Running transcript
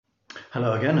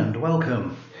Hello again and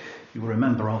welcome. You will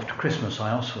remember after Christmas I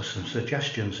asked for some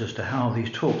suggestions as to how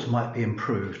these talks might be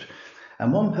improved,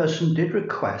 and one person did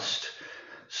request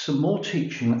some more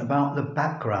teaching about the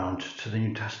background to the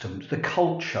New Testament, the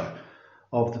culture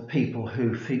of the people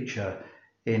who feature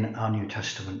in our New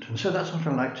Testament, and so that's what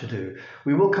I'd like to do.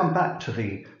 We will come back to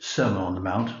the Sermon on the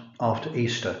Mount after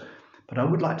Easter, but I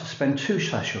would like to spend 2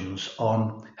 sessions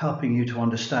on helping you to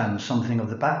understand something of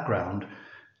the background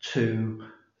to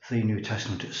the New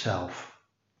Testament itself.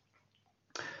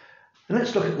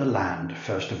 Let's look at the land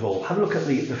first of all. Have a look at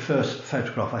the first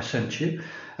photograph I sent you.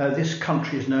 This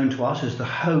country is known to us as the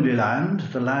Holy Land,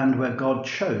 the land where God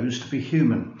chose to be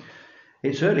human.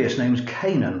 Its earliest name is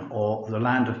Canaan, or the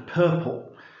land of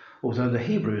purple, although the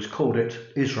Hebrews called it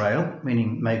Israel,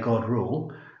 meaning may God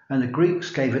rule, and the Greeks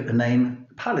gave it the name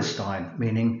Palestine,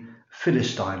 meaning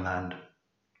Philistine land.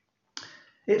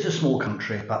 It's a small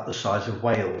country about the size of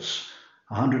Wales,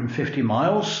 150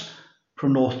 miles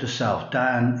from north to south.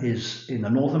 Dan is in the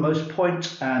northernmost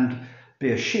point and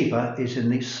Beersheba is in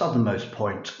the southernmost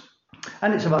point.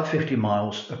 And it's about 50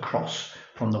 miles across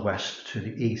from the west to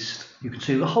the east. You can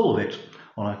see the whole of it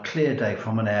on a clear day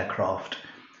from an aircraft.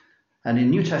 And in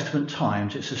New Testament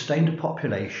times, it sustained a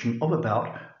population of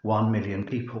about 1 million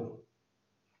people.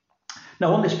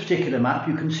 Now, on this particular map,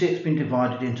 you can see it's been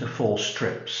divided into 4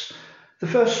 strips. The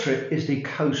first strip is the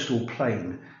coastal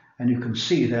plain. And you can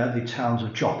see there the towns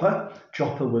of Joppa.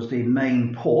 Joppa was the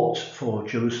main port for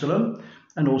Jerusalem,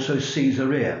 and also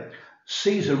Caesarea.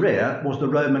 Caesarea was the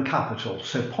Roman capital,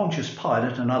 so Pontius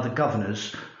Pilate and other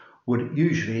governors would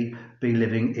usually be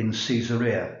living in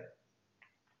Caesarea.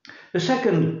 The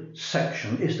second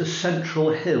section is the Central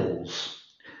Hills.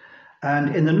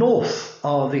 And in the north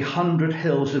are the 100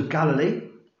 hills of Galilee,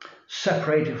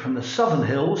 separated from the southern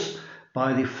hills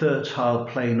by the fertile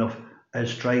plain of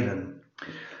Esdraelon.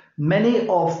 Many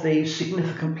of the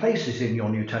significant places in your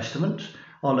New Testament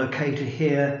are located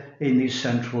here in these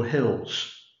central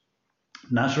hills.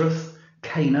 Nazareth,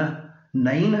 Cana,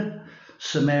 Nain,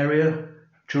 Samaria,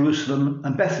 Jerusalem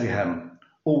and Bethlehem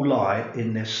all lie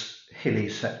in this hilly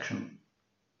section.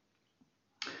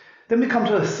 Then we come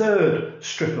to the third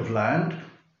strip of land,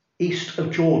 east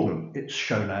of Jordan, it's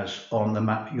shown as on the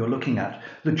map you're looking at,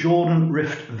 the Jordan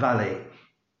Rift Valley.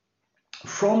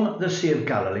 From the Sea of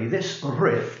Galilee, this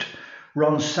rift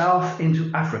runs south into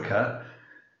Africa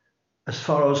as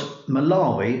far as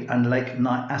Malawi and Lake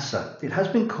Nyasa. It has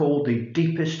been called the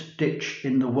deepest ditch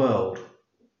in the world.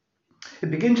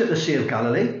 It begins at the Sea of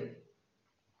Galilee,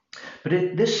 but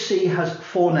this sea has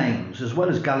 4 names. As well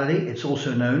as Galilee, it's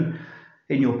also known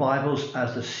in your Bibles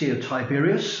as the Sea of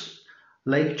Tiberias,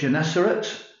 Lake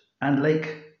Gennesaret and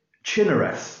Lake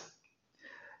Chinnereth.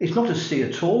 It's not a sea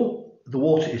at all. The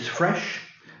water is fresh,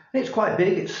 and it's quite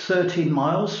big. It's 13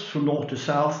 miles from north to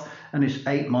south, and it's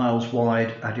 8 miles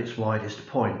wide at its widest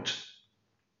point.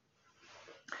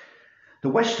 The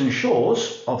western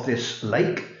shores of this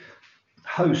lake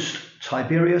host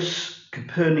Tiberias,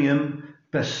 Capernaum,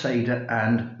 Bethsaida,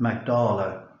 and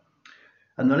Magdala.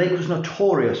 And the lake was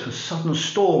notorious for sudden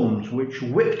storms which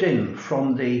whipped in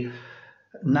from the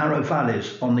narrow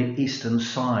valleys on the eastern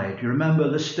side. You remember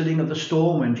the stilling of the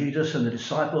storm when Jesus and the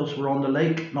disciples were on the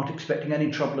lake, not expecting any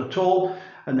trouble at all,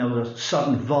 and there was a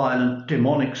sudden violent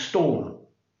demonic storm.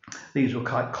 These were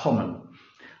quite common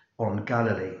on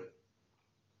Galilee.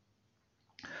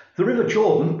 The River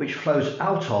Jordan, which flows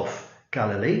out of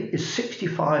Galilee, is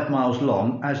 65 miles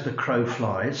long as the crow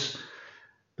flies,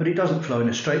 but it doesn't flow in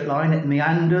a straight line. It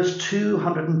meanders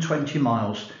 220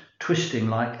 miles, twisting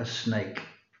like a snake.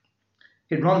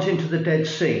 It runs into the Dead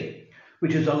Sea,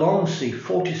 which is a long sea,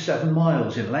 47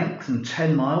 miles in length and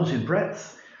 10 miles in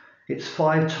breadth. It's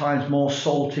 5 times more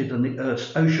salted than the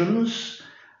Earth's oceans,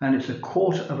 and it's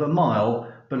 1/4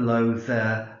 mile below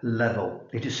their level.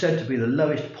 It is said to be the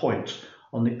lowest point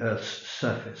on the Earth's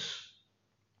surface.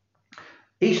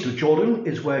 East of Jordan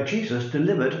is where Jesus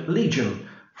delivered Legion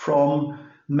from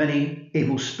many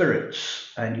evil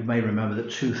spirits, and you may remember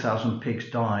that 2,000 pigs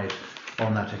died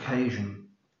on that occasion.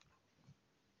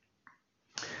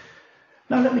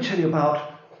 Now let me tell you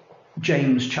about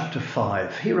James chapter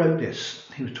 5. He wrote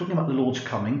this. He was talking about the Lord's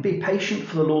coming. Be patient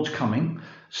for the Lord's coming.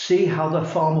 See how the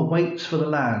farmer waits for the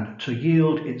land to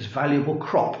yield its valuable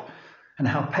crop, and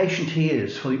how patient he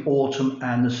is for the autumn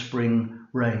and the spring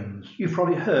rains. You've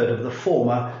probably heard of the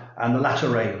former and the latter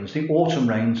rains, the autumn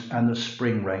rains and the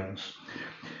spring rains.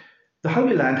 The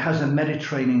Holy Land has a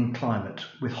Mediterranean climate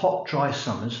with hot, dry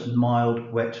summers and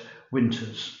mild, wet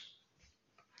winters.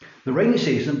 The rainy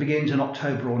season begins in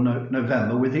October or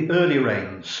November with the early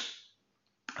rains,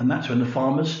 and that's when the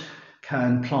farmers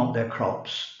can plant their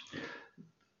crops.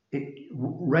 it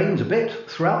rains a bit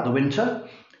throughout the winter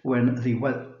when the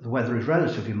weather is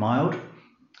relatively mild,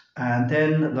 and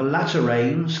then the latter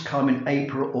rains come in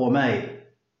April or May,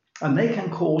 and they can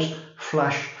cause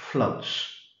flash floods.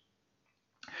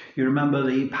 You remember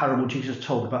the parable Jesus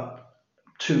told about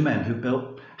two men who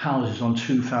built houses on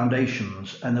two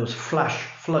foundations, and there was flash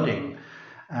flooding,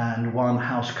 and one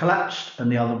house collapsed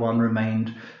and the other one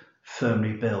remained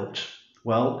firmly built.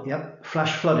 Well, yep,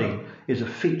 flash flooding is a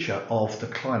feature of the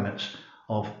climate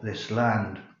of this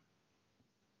land.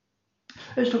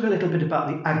 Let's talk a little bit about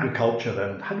the agriculture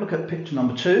then. Have a look at picture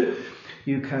number 2.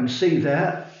 You can see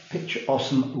there a picture of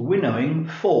some winnowing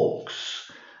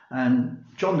forks. And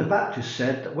John the Baptist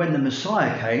said that when the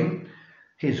Messiah came,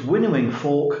 his winnowing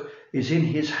fork is in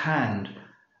his hand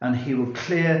and he will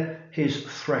clear his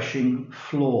threshing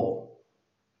floor.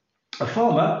 A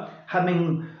farmer,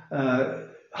 having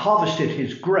harvested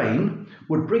his grain,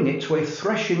 would bring it to a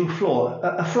threshing floor,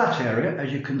 a flat area,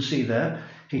 as you can see there.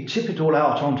 He'd tip it all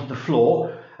out onto the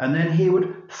floor and then he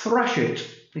would thrash it.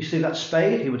 You see that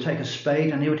spade? He would take a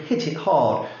spade and he would hit it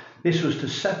hard. This was to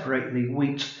separate the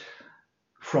wheat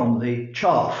from the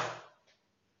chaff.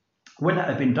 When that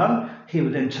had been done, he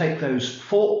would then take those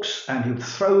forks and he would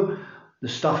throw the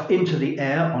stuff into the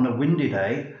air on a windy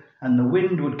day, and the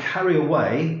wind would carry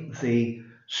away the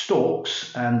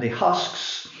stalks and the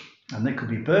husks, and they could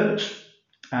be burnt,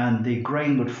 and the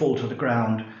grain would fall to the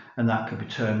ground, and that could be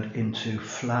turned into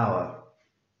flour.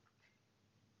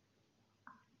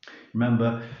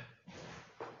 Remember,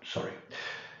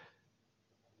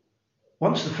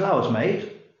 once the flour was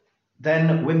made,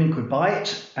 then women could buy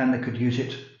it and they could use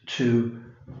it to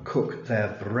cook their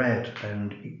bread.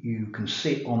 And you can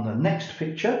see on the next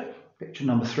picture, picture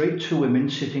number 3, 2 women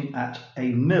sitting at a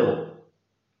mill,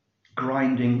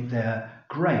 grinding their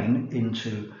grain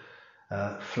into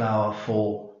flour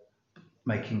for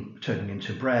turning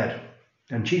into bread.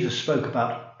 And Jesus spoke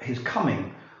about his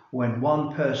coming, when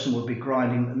one person would be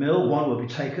grinding the mill, one would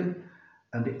be taken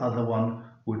and the other one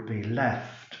would be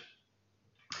left.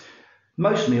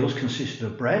 Most meals consisted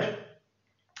of bread,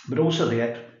 but also they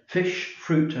ate fish,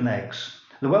 fruit and eggs.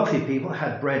 The wealthy people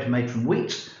had bread made from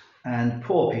wheat, and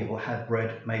poor people had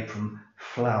bread made from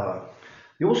flour.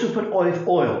 They also put olive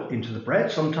oil into the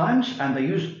bread sometimes, and they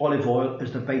used olive oil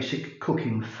as the basic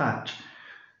cooking fat.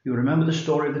 You remember the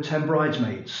story of the 10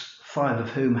 bridesmaids, 5 of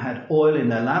whom had oil in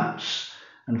their lamps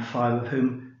and 5 of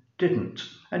whom didn't.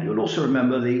 And you'll also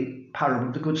remember the parable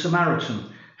of the Good Samaritan,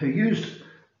 who used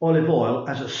olive oil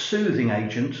as a soothing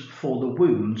agent for the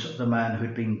wounds of the man who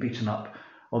had been beaten up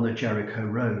on the Jericho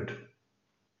road.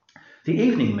 The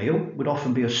evening meal would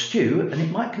often be a stew, and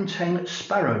it might contain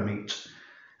sparrow meat.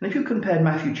 And if you compared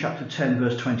Matthew chapter 10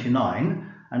 verse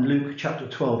 29 and Luke chapter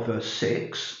 12 verse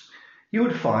 6, you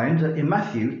would find that in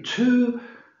Matthew 2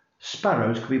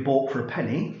 sparrows could be bought for a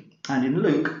penny, and in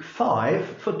Luke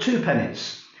 5 for 2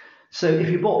 pennies. So if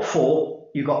you bought 4,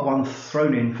 you got 1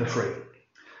 thrown in for free.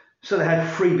 So they had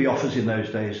freebie offers in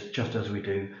those days, just as we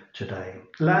do today.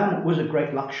 Lamb was a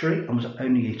great luxury and was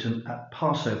only eaten at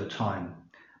Passover time.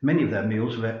 Many of their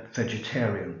meals were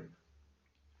vegetarian.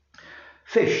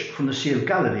 Fish from the Sea of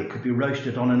Galilee could be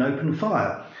roasted on an open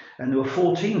fire, and there were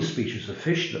 14 species of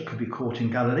fish that could be caught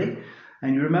in Galilee.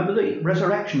 And you remember the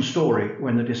resurrection story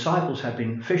when the disciples had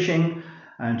been fishing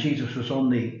and Jesus was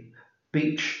on the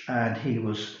beach and he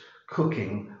was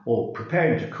cooking or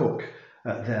preparing to cook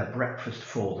their breakfast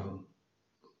for them.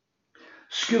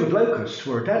 Skewered locusts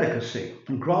were a delicacy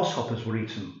and grasshoppers were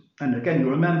eaten. And again, you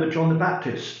remember John the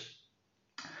Baptist,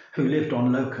 who lived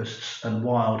on locusts and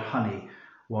wild honey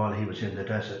while he was in the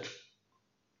desert.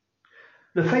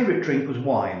 The favourite drink was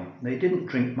wine. They didn't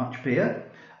drink much beer,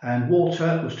 and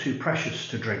water was too precious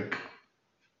to drink.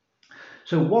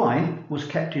 So wine was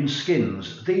kept in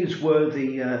skins. These were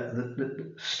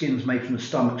the skins made from the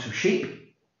stomachs of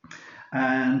sheep,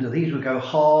 and these would go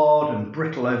hard and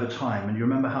brittle over time. And you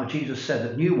remember how Jesus said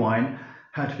that new wine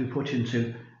had to be put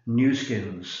into new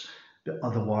skins,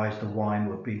 otherwise the wine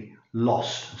would be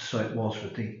lost. So it was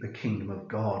with the kingdom of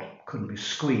God. It couldn't be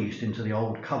squeezed into the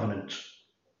old covenant.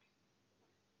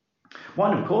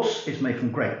 Wine, of course, is made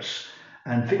from grapes,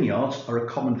 and vineyards are a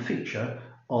common feature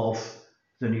of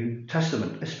the New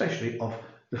Testament, especially of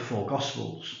the 4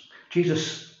 Gospels.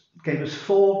 Jesus gave us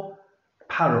 4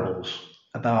 parables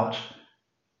about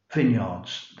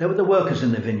vineyards. There were the workers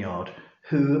in the vineyard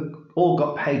who all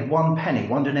got paid 1 penny,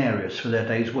 1 denarius for their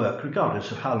day's work,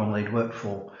 regardless of how long they'd worked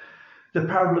for. The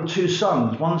parable of 2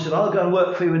 sons. One said, "I'll go and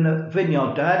work for you in the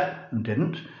vineyard, Dad," and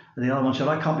didn't. And the other one said,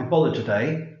 "I can't be bothered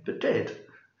today," but did.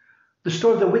 The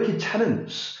story of the wicked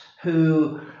tenants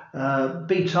who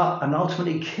beat up and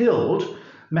ultimately killed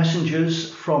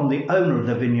messengers from the owner of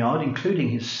the vineyard, including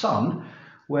his son,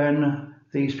 when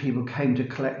these people came to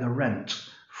collect the rent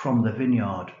from the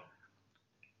vineyard.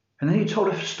 And then he told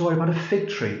a story about a fig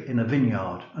tree in a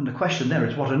vineyard. And the question there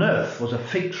is, what on earth was a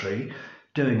fig tree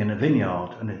doing in a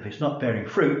vineyard? And if it's not bearing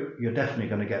fruit, you're definitely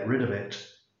going to get rid of it.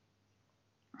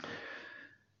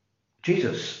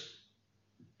 Jesus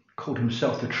called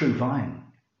himself the true vine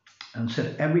and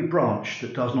said, every branch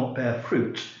that does not bear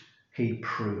fruit, he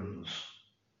prunes.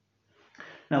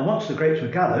 Now, once the grapes were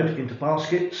gathered into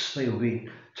baskets, they will be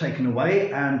taken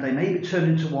away and they may be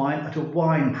turned into wine at a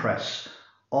wine press,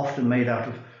 often made out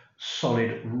of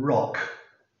solid rock.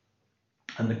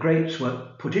 And the grapes were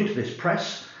put into this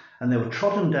press and they were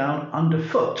trodden down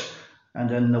underfoot, and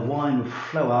then the wine would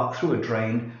flow out through a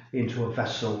drain into a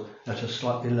vessel at a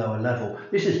slightly lower level.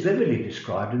 This is vividly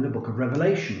described in the book of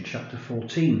Revelation, chapter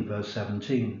 14, verse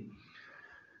 17.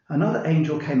 Another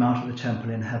angel came out of the temple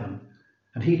in heaven,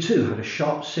 and he too had a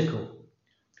sharp sickle.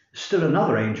 Still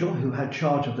another angel, who had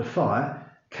charge of the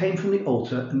fire, came from the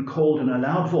altar and called in a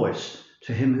loud voice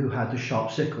to him who had the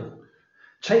sharp sickle.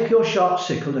 Take your sharp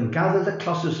sickle and gather the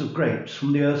clusters of grapes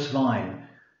from the earth's vine,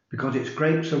 because its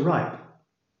grapes are ripe.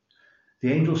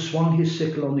 The angel swung his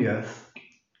sickle on the earth,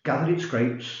 gathered its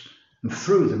grapes, and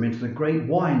threw them into the great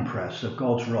winepress of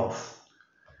God's wrath.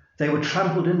 They were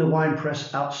trampled in the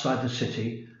winepress outside the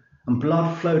city, and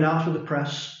blood flowed out of the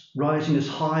press, rising as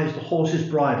high as the horses'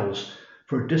 bridles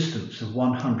for a distance of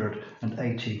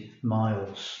 180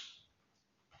 miles.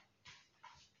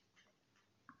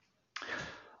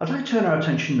 I'd like to turn our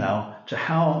attention now to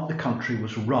how the country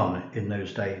was run in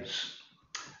those days.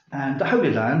 And the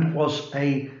Holy Land was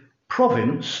a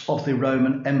province of the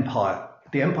Roman Empire.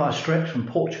 The empire stretched from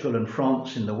Portugal and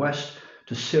France in the west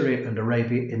to Syria and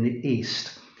Arabia in the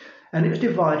east. And it was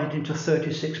divided into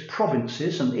 36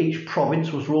 provinces, and each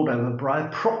province was ruled over by a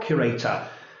procurator.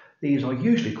 These are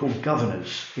usually called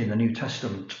governors in the New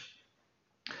Testament.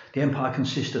 The empire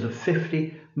consisted of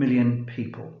 50 million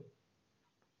people.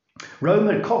 Rome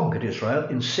had conquered Israel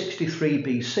in 63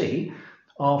 BC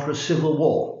after a civil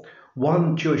war.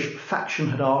 One Jewish faction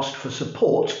had asked for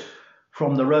support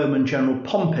from the Roman general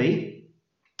Pompey,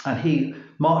 and he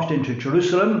marched into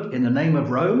Jerusalem in the name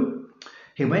of Rome.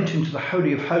 He went into the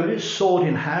Holy of Holies, sword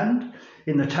in hand,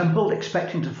 in the temple,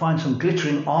 expecting to find some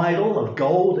glittering idol of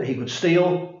gold that he could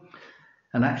steal,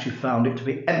 and actually found it to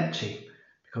be empty,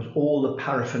 because all the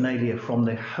paraphernalia from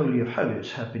the Holy of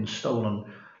Holies had been stolen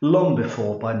long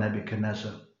before by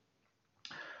Nebuchadnezzar.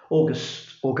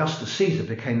 Augustus Caesar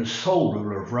became the sole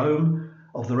ruler of Rome,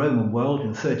 of the Roman world,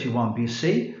 in 31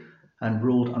 BC and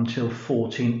ruled until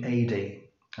 14 AD.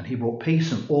 And he brought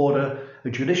peace and order, a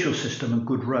judicial system and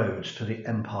good roads to the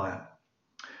empire.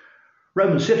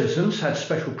 Roman citizens had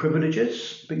special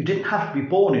privileges, but you didn't have to be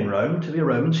born in Rome to be a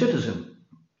Roman citizen,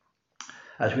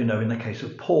 as we know in the case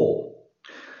of Paul.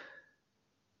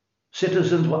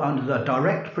 Citizens were under the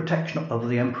direct protection of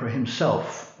the emperor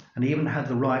himself, and even had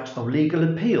the right of legal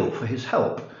appeal for his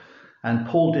help. And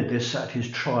Paul did this at his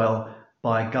trial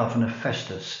by Governor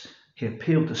Festus. He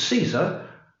appealed to Caesar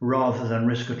rather than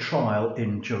risk a trial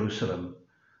in Jerusalem.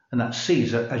 And that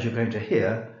Caesar, as you're going to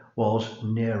hear, was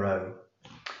Nero.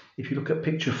 If you look at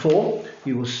picture 4,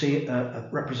 you will see a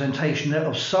representation there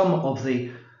of some of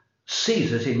the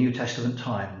Caesars in New Testament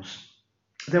times.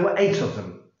 There were 8 of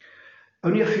them.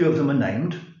 Only a few of them are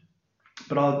named,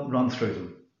 but I'll run through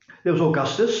them. There was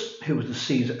Augustus, who was the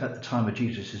Caesar at the time of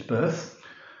Jesus' birth.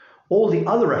 All the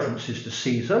other references to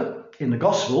Caesar in the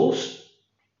Gospels,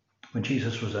 when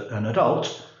Jesus was an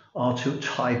adult, are to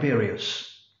Tiberius.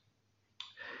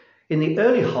 In the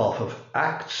early half of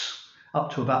Acts,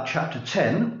 up to about chapter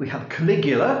 10, we have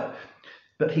Caligula,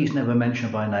 but he's never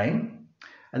mentioned by name.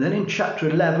 And then in chapter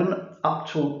 11 up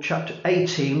to chapter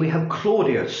 18, we have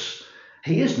Claudius.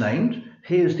 He is named.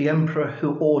 He is the emperor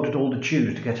who ordered all the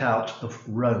Jews to get out of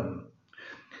Rome.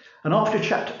 And after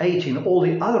chapter 18, all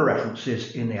the other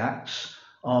references in the Acts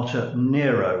are to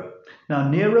Nero. Now,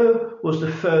 Nero was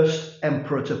the first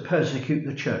emperor to persecute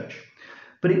the church,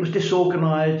 but it was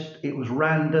disorganized, it was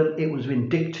random, it was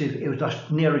vindictive, it was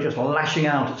just Nero just lashing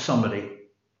out at somebody,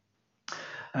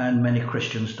 and many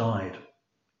Christians died.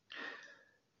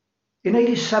 In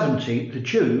AD 70, the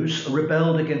Jews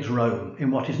rebelled against Rome in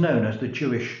what is known as the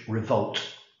Jewish Revolt.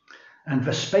 And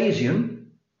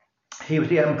Vespasian, he was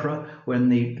the emperor when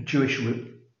the Jewish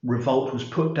revolt was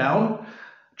put down.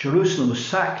 Jerusalem was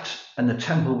sacked and the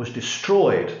temple was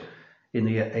destroyed in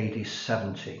the year AD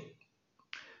 70.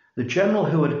 The general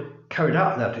who had carried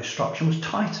out that destruction was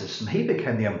Titus, and he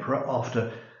became the emperor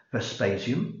after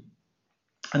Vespasian.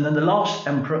 And then the last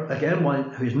emperor, again,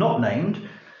 who is not named,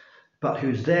 but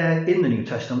who's there in the New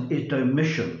Testament is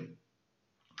Domitian.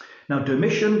 Now,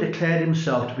 Domitian declared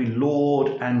himself to be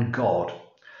Lord and God,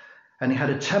 and he had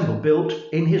a temple built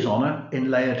in his honour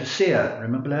in Laodicea.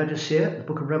 Remember Laodicea, the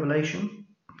book of Revelation?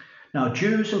 Now,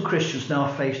 Jews and Christians now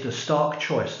faced a stark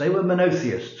choice. They were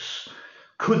monotheists.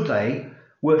 Could they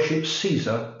worship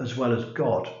Caesar as well as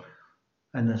God?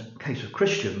 And in the case of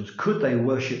Christians, could they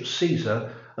worship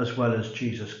Caesar as well as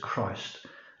Jesus Christ?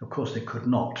 Of course, they could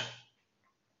not.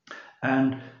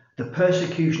 And the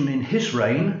persecution in his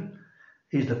reign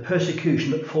is the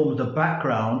persecution that forms the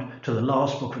background to the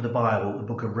last book of the Bible, the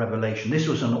book of Revelation. This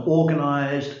was an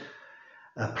organised,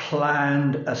 a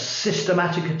planned, a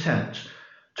systematic attempt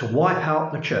to wipe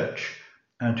out the church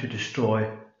and to destroy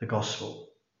the gospel.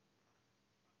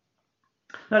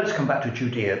 Now let's come back to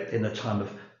Judea in the time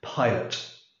of Pilate.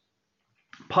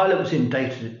 Pilate was in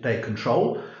day-to-day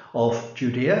control of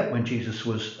Judea when Jesus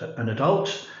was an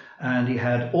adult, and he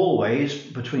had always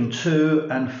between 2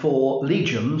 and 4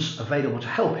 legions available to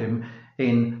help him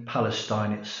in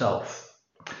Palestine itself.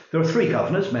 There are 3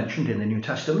 governors mentioned in the New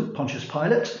Testament: Pontius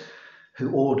Pilate,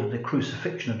 who ordered the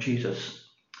crucifixion of Jesus;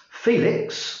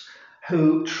 Felix,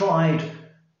 who tried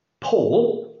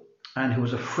Paul and who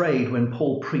was afraid when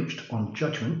Paul preached on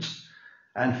judgment;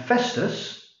 and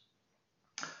Festus,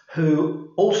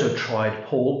 who also tried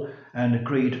Paul and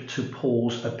agreed to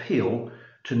Paul's appeal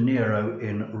to Nero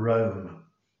in Rome.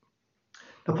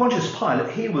 Now, Pontius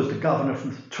Pilate, he was the governor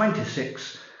from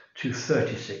 26 to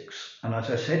 36. And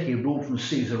as I said, he ruled from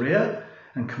Caesarea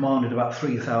and commanded about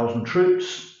 3,000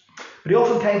 troops. But he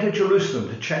often came to Jerusalem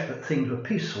to check that things were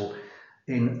peaceful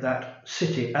in that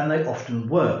city, and they often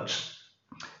weren't.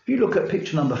 If you look at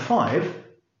picture number 5,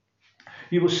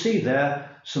 you will see there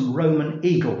some Roman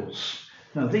eagles.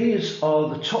 Now, these are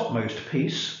the topmost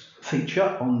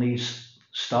feature on these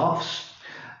staffs,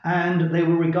 and they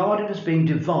were regarded as being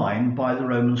divine by the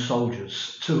Roman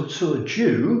soldiers. To a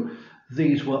Jew,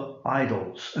 these were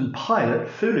idols, and Pilate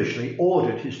foolishly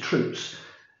ordered his troops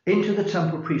into the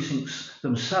temple precincts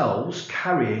themselves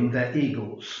carrying their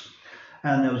eagles.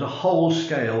 And there was a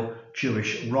whole-scale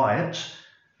Jewish riot,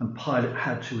 and Pilate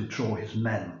had to withdraw his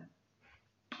men.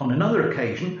 On another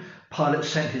occasion, Pilate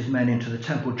sent his men into the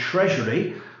temple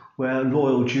treasury, where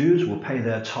loyal Jews will pay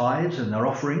their tithes and their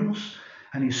offerings,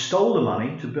 and he stole the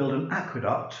money to build an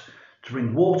aqueduct to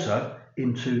bring water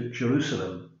into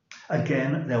Jerusalem.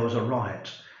 Again, there was a riot.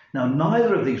 Now,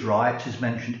 neither of these riots is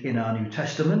mentioned in our New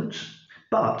Testament,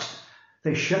 but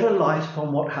they shed a light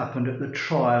upon what happened at the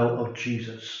trial of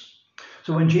Jesus.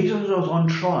 So when Jesus was on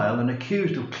trial and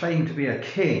accused of claiming to be a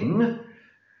king,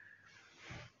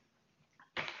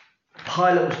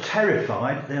 Pilate was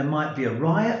terrified there might be a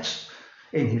riot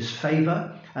in his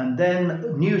favour, and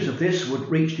then news of this would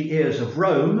reach the ears of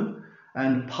Rome,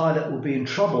 and Pilate would be in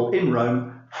trouble in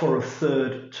Rome for a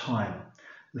 3rd time.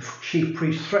 The chief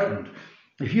priest threatened,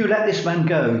 "If you let this man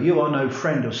go, you are no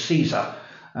friend of Caesar,"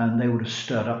 and they would have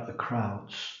stirred up the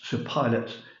crowds. So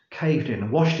Pilate caved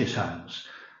in, washed his hands,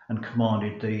 and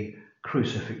commanded the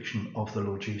crucifixion of the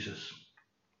Lord Jesus.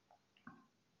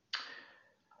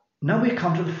 Now we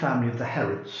come to the family of the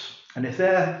Herods, and if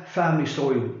their family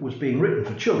story was being written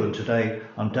for children today,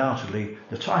 undoubtedly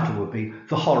the title would be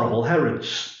The Horrible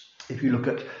Herods. If you look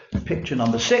at picture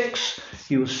number 6,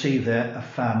 you will see there a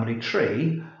family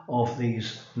tree of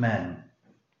these men.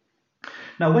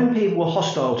 Now, when people were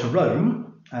hostile to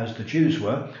Rome, as the Jews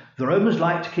were, the Romans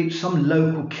liked to keep some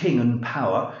local king in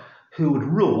power who would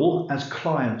rule as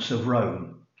clients of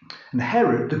Rome. And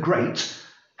Herod the Great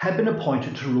had been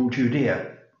appointed to rule Judea.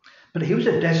 But he was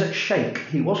a desert sheikh.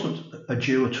 He wasn't a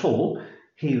Jew at all.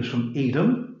 He was from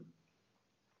Edom,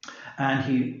 and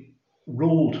he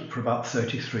ruled for about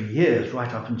 33 years,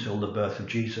 right up until the birth of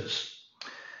Jesus.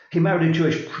 He married a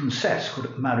Jewish princess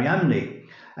called Mariamne,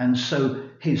 and so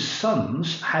his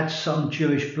sons had some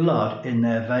Jewish blood in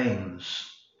their veins.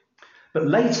 But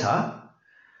later,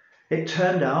 it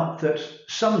turned out that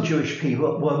some Jewish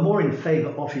people were more in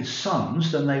favour of his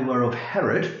sons than they were of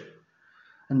Herod,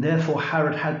 and therefore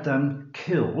Herod had them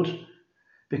killed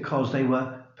because they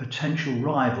were potential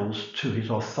rivals to his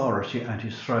authority and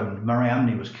his throne.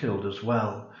 Mariamne was killed as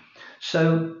well.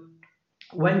 So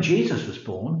when Jesus was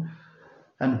born,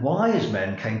 and wise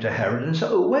men came to Herod and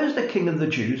said, "Oh, where's the king of the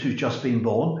Jews who's just been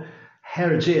born?"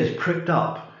 Herod's ears pricked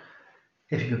up.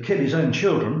 If he could kill his own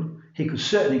children, he could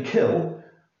certainly kill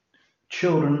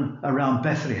children around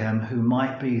Bethlehem who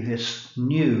might be this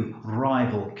new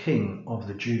rival king of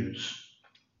the Jews.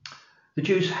 The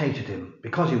Jews hated him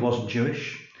because he wasn't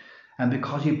Jewish and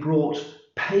because he brought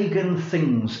pagan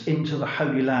things into the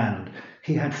Holy Land.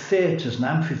 He had theatres and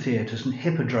amphitheatres and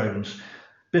hippodromes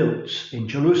built in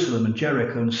Jerusalem and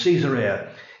Jericho and Caesarea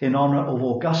in honour of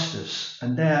Augustus,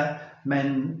 and there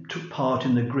men took part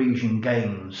in the Grecian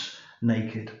Games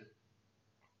naked.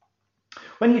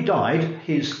 When he died,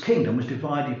 his kingdom was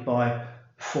divided by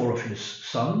 4 of his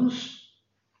sons,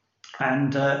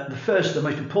 and the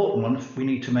most important one we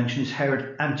need to mention is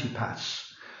Herod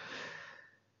Antipas.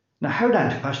 Now, Herod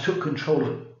Antipas took control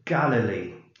of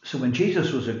Galilee. So when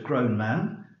Jesus was a grown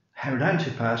man, Herod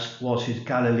Antipas was his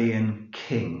Galilean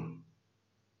king.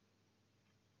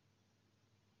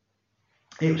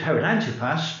 It was Herod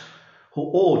Antipas who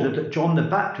ordered that John the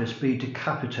Baptist be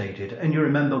decapitated. And you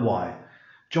remember why.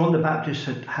 John the Baptist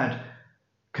had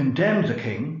condemned the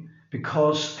king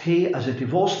because he, as a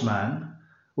divorced man,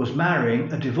 was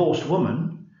marrying a divorced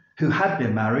woman who had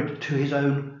been married to his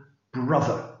own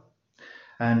brother.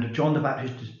 And John the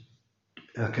Baptist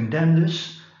condemned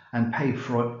this and paid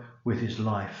for it with his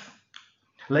life.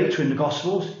 Later in the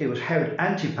Gospels, it was Herod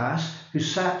Antipas who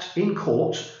sat in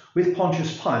court with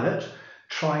Pontius Pilate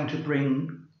trying to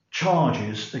bring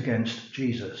charges against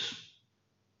Jesus.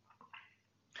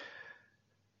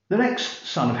 The next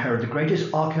son of Herod the Great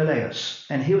is Archelaus,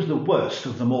 and he was the worst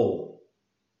of them all.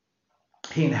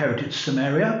 He inherited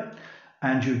Samaria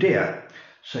and Judea,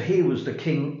 so he was the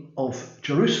king of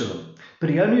Jerusalem, but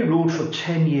he only ruled for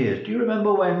 10 years. Do you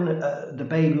remember when the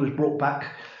baby was brought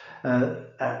back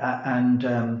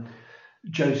and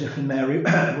Joseph and Mary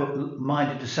were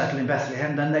minded to settle in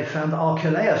Bethlehem? Then they found that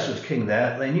Archelaus was king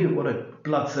there. They knew what a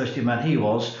bloodthirsty man he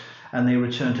was, and they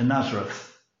returned to Nazareth.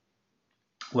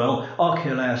 Well,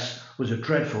 Archelaus was a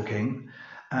dreadful king,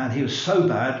 and he was so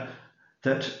bad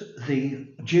that the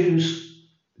Jews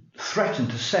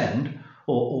threatened to send,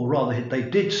 or rather they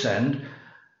did send,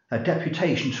 a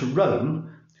deputation to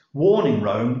Rome, warning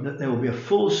Rome that there would be a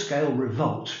full-scale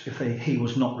revolt if he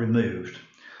was not removed.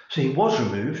 So he was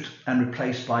removed and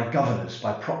replaced by governors,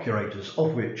 by procurators,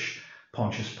 of which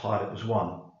Pontius Pilate was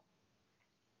one.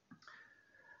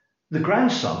 The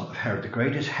grandson of Herod the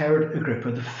Great is Herod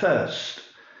Agrippa I,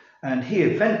 and he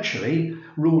eventually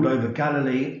ruled over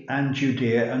Galilee and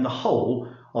Judea and the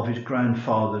whole of his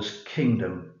grandfather's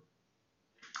kingdom.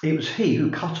 It was he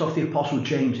who cut off the Apostle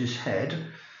James's head,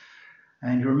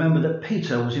 and you remember that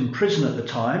Peter was in prison at the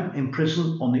time, in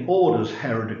prison on the orders of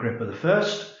Herod Agrippa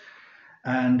I,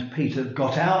 and Peter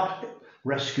got out,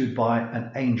 rescued by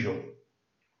an angel.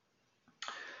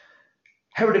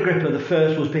 Herod Agrippa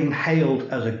I was being hailed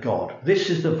as a god. This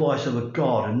is the voice of a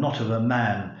god and not of a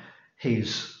man.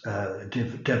 His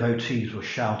devotees were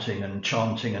shouting and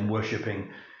chanting and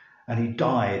worshipping, and he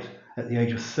died at the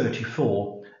age of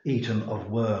 34, eaten of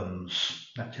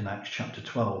worms. That's in Acts chapter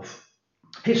 12.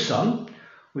 His son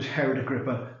was Herod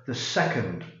Agrippa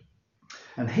II,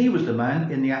 and he was the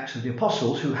man in the Acts of the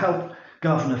Apostles who helped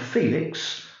Governor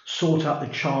Felix sort out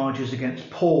the charges against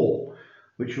Paul,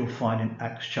 which you'll find in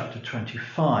Acts chapter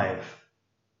 25.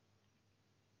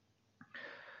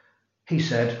 He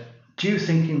said, "Do you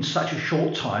think in such a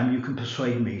short time you can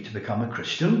persuade me to become a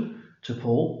Christian?" to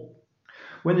Paul.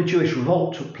 When the Jewish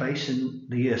revolt took place in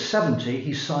the year 70,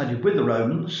 he sided with the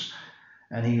Romans,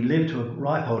 and he lived to a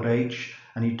ripe old age,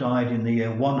 and he died in the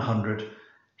year 100.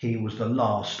 He was the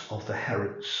last of the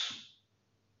Herods.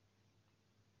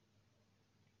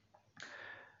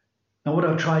 Now, what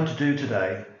I've tried to do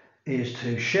today is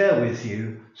to share with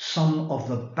you some of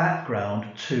the background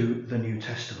to the New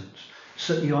Testament,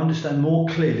 so that you understand more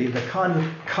clearly the kind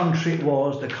of country it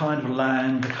was, the kind of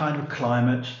land, the kind of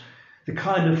climate, the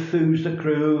kind of foods that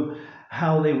grew,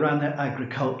 how they ran their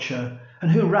agriculture,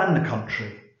 and who ran the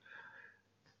country.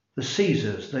 The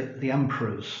Caesars, the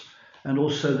emperors, and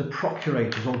also the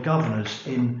procurators or governors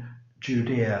in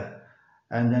Judea,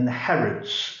 and then the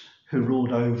Herods, who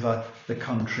ruled over the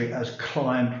country as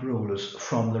client rulers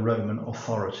from the Roman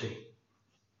authority.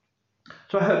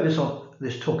 So I hope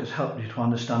this talk has helped you to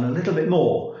understand a little bit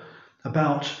more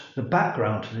about the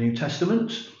background to the New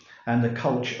Testament and the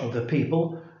culture of the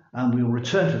people, and we'll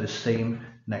return to this theme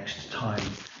next time.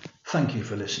 Thank you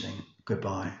for listening.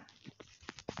 Goodbye.